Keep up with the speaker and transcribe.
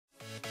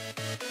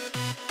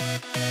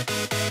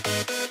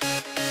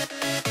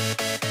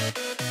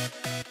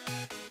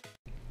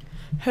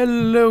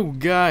Hello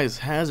guys,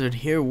 Hazard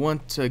here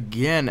once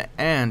again,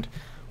 and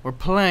we're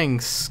playing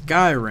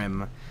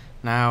Skyrim.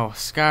 Now,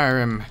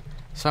 Skyrim,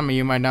 some of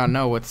you might not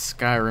know what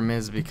Skyrim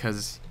is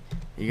because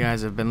you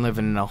guys have been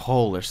living in a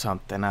hole or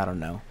something, I don't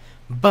know.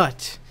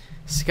 But,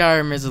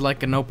 Skyrim is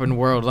like an open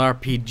world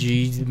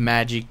RPG,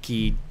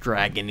 magic-y,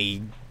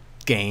 dragon-y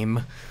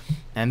game.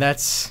 And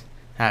that's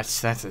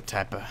the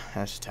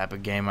type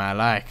of game I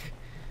like.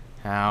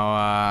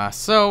 Now,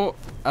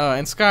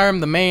 in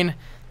Skyrim,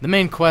 the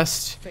main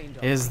quest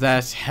is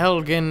that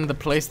Helgen, the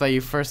place that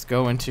you first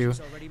go into,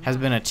 has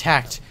been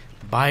attacked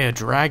by a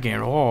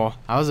dragon. Oh,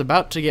 I was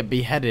about to get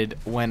beheaded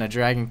when a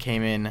dragon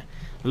came in,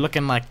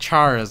 looking like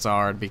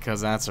Charizard,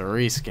 because that's a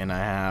reskin I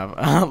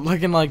have.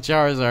 Looking like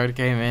Charizard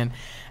came in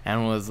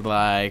and was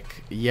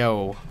like,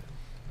 "Yo,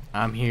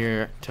 I'm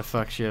here to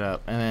fuck shit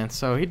up." And then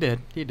so he did.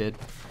 He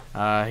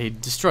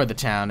destroyed the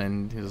town,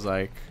 and he was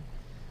like,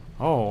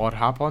 "Oh, what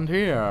happened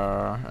here?"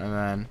 And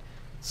then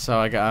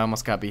so I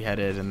almost got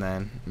beheaded, and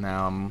then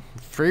now I'm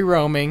free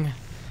roaming,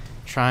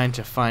 trying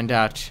to find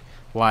out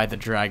why the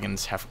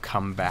dragons have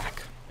come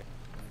back.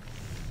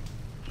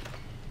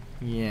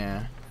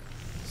 Yeah.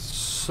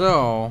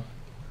 So,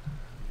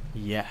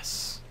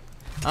 yes.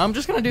 I'm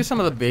just gonna do some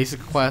of the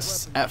basic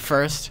quests at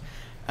first,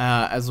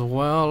 as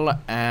well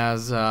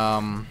as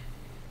the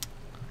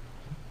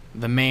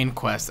main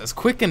quest, as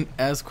quick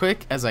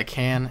as I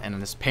can,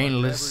 and as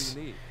painless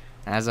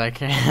as I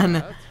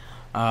can.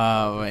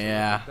 But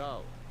yeah.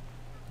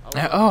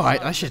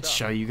 I should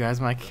show you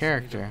guys my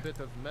character.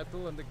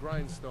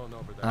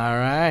 All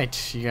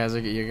right, you guys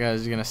are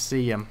gonna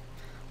see him.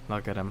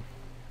 Look at him.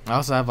 I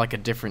also have like a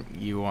different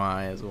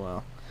UI as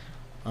well.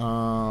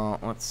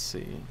 Let's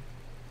see.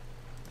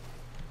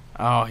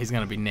 Oh, he's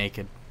gonna be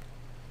naked.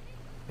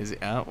 Is he?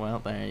 Oh, well,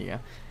 there you go.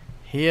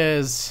 He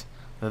is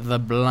the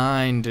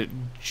blind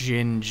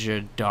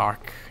ginger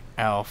dark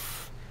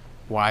elf,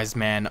 wise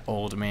man,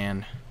 old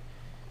man.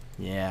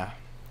 Yeah,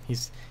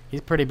 he's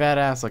pretty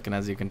badass looking,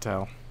 as you can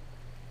tell.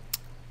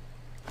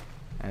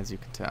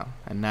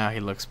 And now he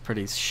looks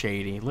pretty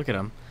shady. Look at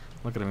him.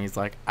 He's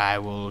like, "I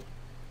will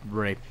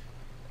rape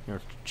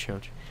your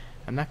children."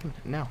 I'm not gonna.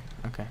 No.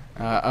 Okay.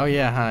 Oh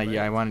yeah, huh?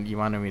 Yeah, you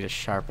wanted me to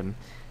sharpen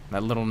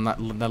that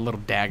little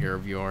dagger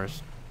of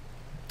yours.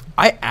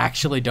 I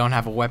actually don't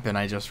have a weapon.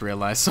 I just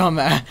realized. So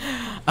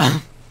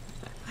I'm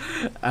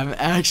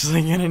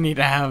actually gonna need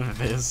to have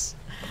this.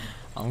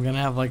 I'm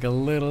gonna have like a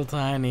little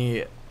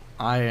tiny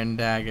iron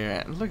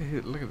dagger. Look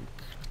at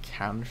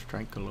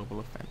Counter-Strike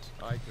Global Offense.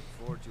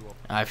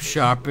 I've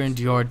sharpened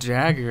your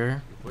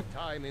dagger. You put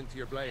time into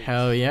your blades.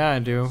 Hell yeah, I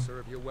do.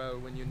 Serve you well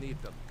when you need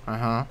them.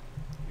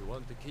 You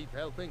want to keep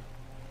helping?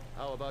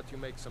 How about you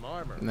make some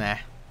armor? Nah.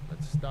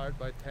 Let's start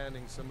by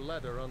tanning some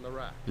leather on the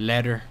rack.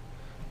 Leather.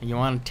 You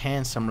want to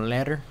tan some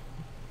leather?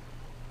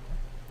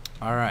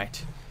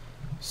 Alright.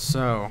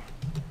 So,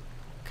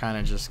 kind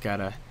of just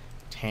gotta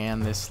tan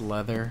this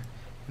leather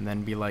and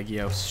then be like,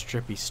 "Yo,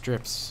 strippy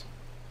strips.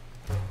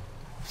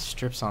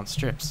 Strips on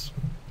strips."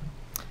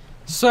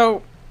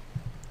 So,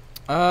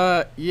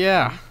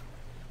 yeah.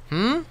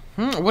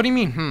 What do you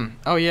mean,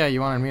 Oh, yeah,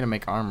 you wanted me to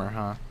make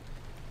armor,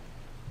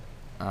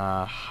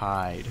 huh?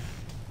 Hide.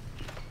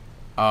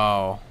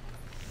 Oh.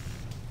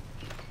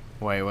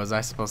 Wait, was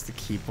I supposed to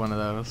keep one of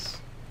those?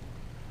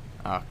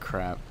 Oh,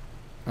 crap.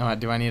 Oh,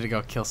 do I need to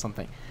go kill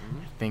something?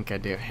 I think I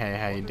do. Hey,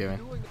 how you doing?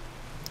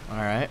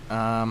 Alright,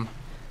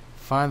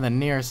 find the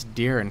nearest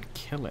deer and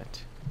kill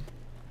it.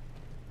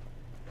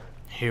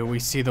 Here we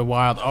see the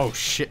wild. Oh,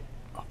 shit.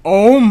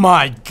 Oh,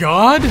 my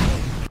God!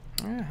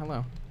 Yeah,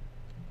 hello.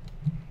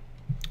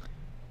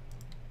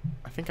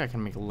 I think I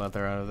can make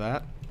leather out of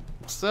that.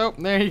 So,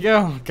 there you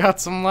go. Got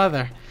some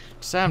leather.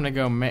 It's time to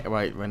go make.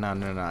 Wait,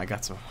 no. I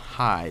got some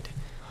hide,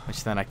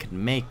 which then I could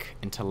make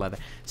into leather.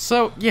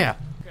 So, yeah.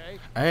 Okay.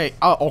 Hey,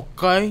 oh,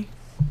 okay.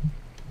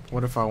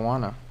 What if I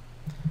wanna?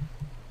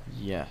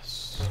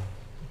 Yes.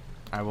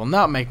 I will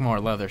not make more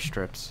leather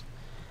strips.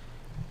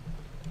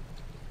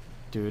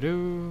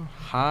 Doo-doo.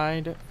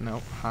 Hide.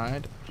 Nope,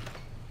 hide.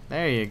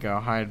 There you go.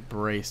 Hide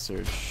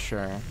bracers.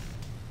 Sure.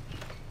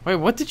 Wait,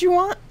 what did you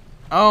want?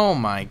 Oh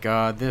my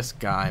God, this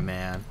guy,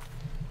 man.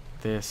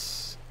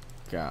 This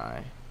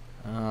guy.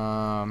 Wait,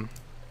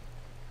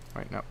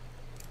 no.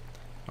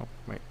 Oh,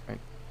 wait.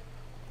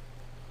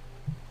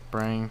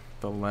 Bring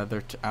the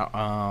leather to.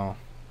 Oh.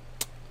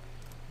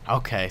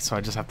 Okay, so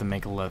I just have to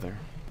make leather.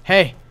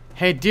 Hey,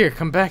 dear,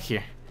 come back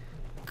here.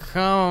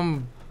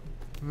 Come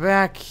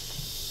back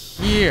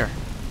here,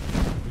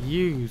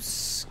 you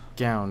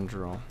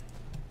scoundrel.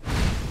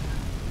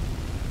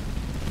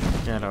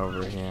 Get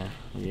over here.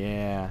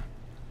 Yeah.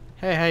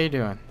 Hey, how you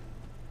doing?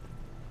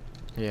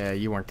 Yeah,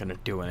 you weren't gonna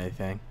do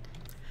anything.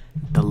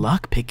 The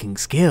lock-picking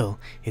skill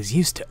is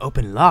used to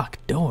open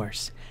locked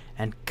doors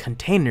and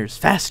containers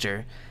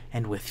faster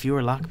and with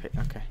fewer lockpick.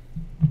 Okay.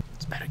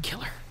 It's better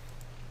kill her.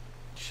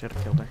 Should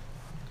have killed her.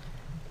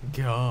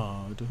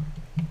 God.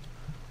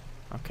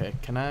 Okay,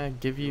 can I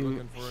give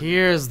you...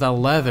 Here's the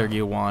leather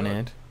you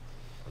wanted.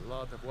 A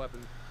lot of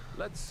weapons.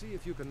 Let's see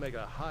if you can make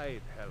a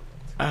hide helmet.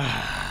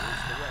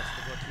 Here's the rest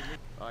of what you need.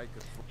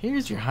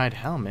 Here's your hide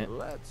helmet.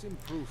 Let's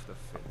improve the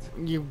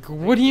fit.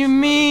 What do you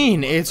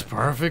mean? It's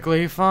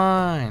perfectly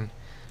fine.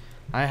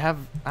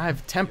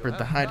 I've tempered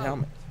the hide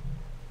helmet.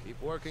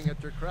 Keep working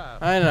at your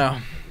craft. I know.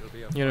 You'll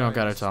be You don't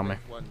gotta tell me.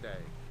 one day.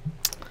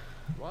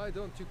 Why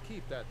don't you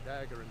keep that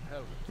dagger and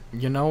helmet?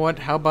 You know what?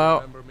 How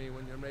about? Remember me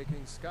when you're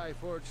making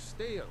Skyforge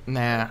steel?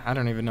 Nah, I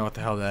don't even know what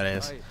the hell that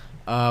is.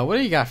 What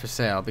do you got for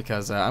sale?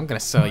 Because I'm gonna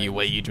sell you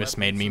what you just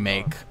made me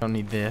make. I don't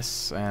need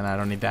this, and I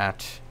don't need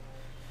that.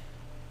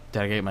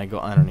 Did I get my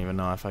gold? I don't even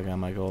know if I got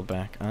my gold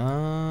back. Do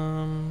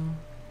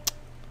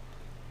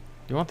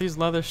you want these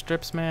leather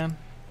strips, man?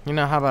 You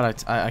know, how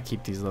about I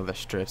keep these leather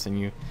strips, and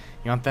you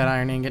want that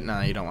iron ingot? No,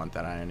 you don't want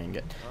that iron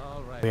ingot.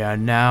 All right. We are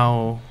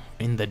now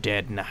in the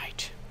dead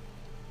night.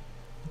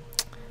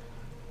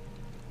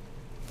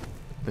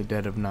 The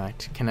dead of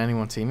night. Can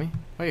anyone see me?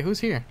 Wait,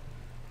 who's here?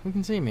 Who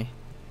can see me?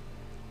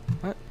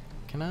 What?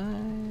 Can I?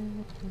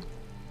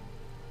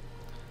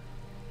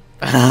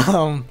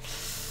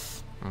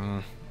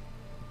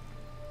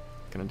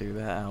 Gonna do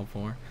that,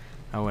 Alvor.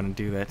 I wouldn't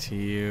do that to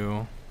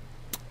you.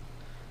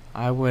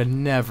 I would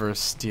never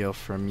steal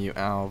from you,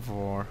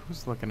 Alvor.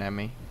 Who's looking at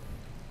me?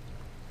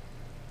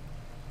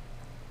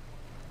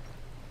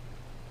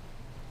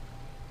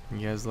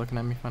 You guys looking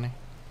at me funny?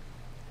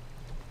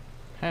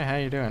 Hey, how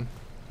you doing?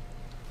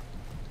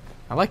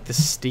 I like the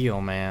steel,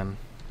 man.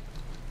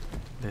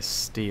 This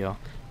steel.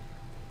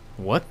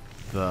 What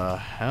the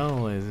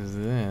hell is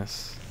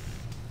this?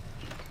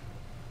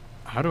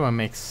 How do I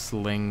make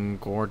sling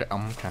gourd?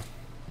 Okay.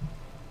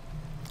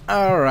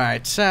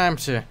 Alright, time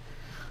to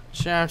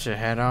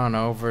head on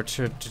over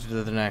to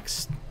the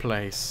next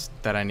place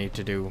that I need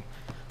to do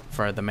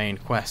for the main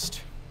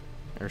quest.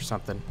 Or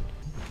something.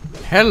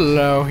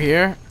 Hello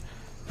here.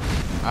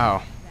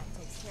 Oh. That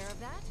takes care of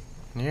that?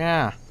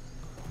 Yeah.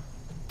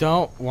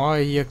 Why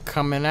are you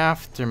coming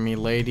after me,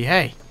 lady?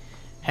 Hey!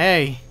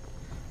 Hey!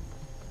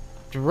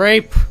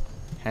 Rape!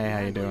 Hey, how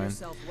you doing?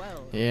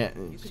 Well. Yeah.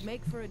 You could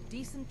make for a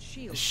decent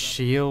shield.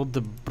 Shield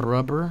the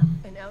brubber?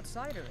 An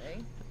outsider,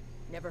 eh?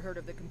 Never heard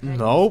of the companions?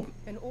 Nope.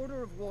 An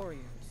order of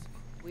warriors.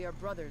 We are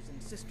brothers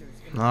and sisters.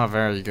 Not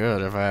very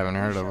good if I haven't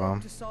heard of them.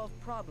 To solve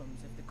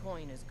problems if the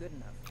coin is good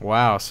enough.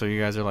 Wow, so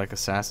you guys are like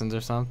assassins or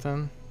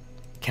something?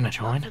 Can I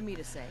join? Not for me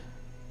to say.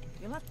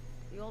 You'll have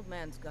the old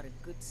man's got a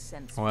good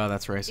sense. Wow,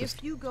 that's racist.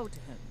 If you go to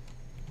him,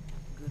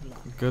 good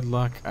luck. Good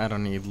luck? I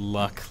don't need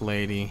luck,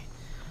 lady.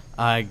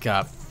 I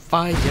got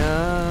fire.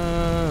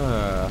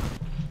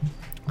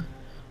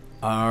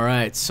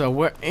 Alright, so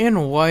we're in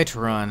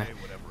Whiterun.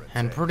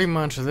 And pretty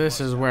much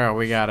this is where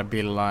we gotta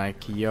be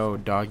like, yo,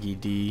 doggy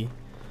D.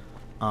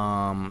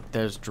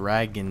 There's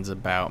dragons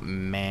about,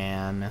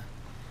 man.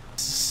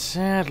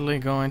 Sadly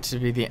going to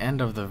be the end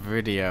of the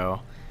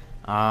video.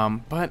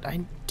 But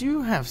I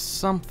do have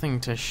something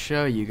to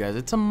show you guys.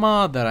 It's a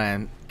mod that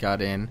I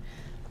got in,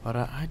 but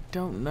I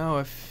don't know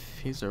if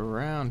he's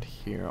around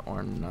here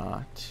or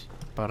not.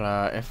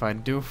 But if I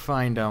do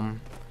find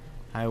him,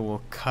 I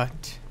will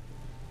cut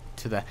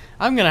to that.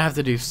 I'm gonna have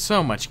to do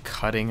so much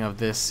cutting of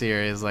this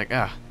series, like,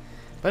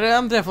 but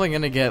I'm definitely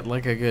gonna get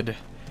like a good,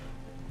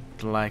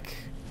 like,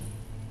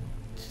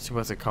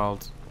 what's it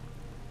called?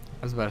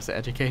 I was about to say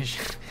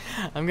education.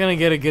 I'm gonna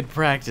get a good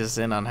practice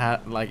in on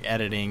how, like,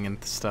 editing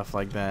and stuff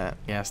like that.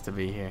 He has to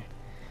be here.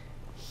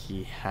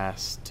 He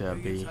has to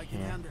be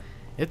here.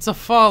 It's a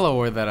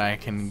follower that I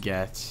can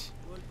get.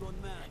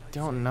 I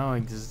don't know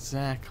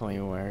exactly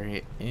where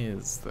he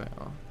is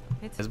though.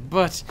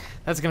 But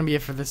that's gonna be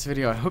it for this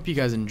video. I hope you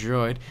guys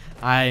enjoyed.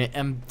 I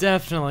am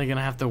definitely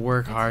gonna have to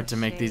work hard to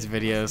make these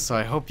videos, so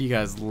I hope you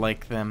guys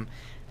like them.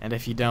 And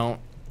if you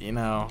don't, you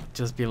know,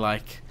 just be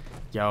like,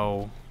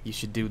 yo, you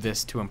should do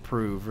this to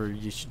improve, or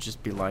you should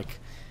just be like,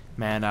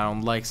 man, I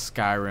don't like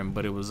Skyrim,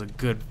 but it was a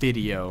good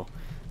video.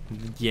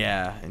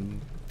 Yeah,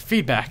 and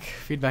feedback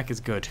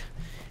is good.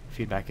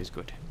 Feedback is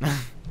good.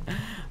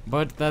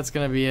 But that's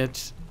gonna be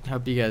it.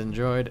 Hope you guys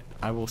enjoyed.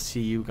 I will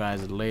see you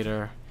guys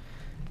later.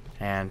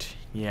 And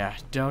yeah,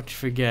 don't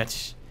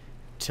forget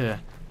to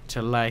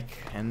like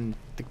and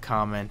the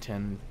comment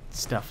and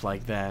stuff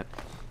like that.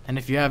 And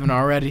if you haven't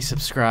already,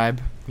 subscribe.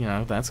 You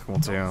know, that's cool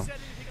too.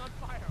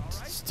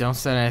 Don't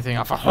set anything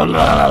off.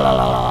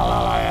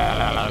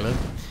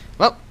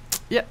 Well,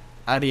 yeah,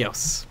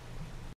 adios.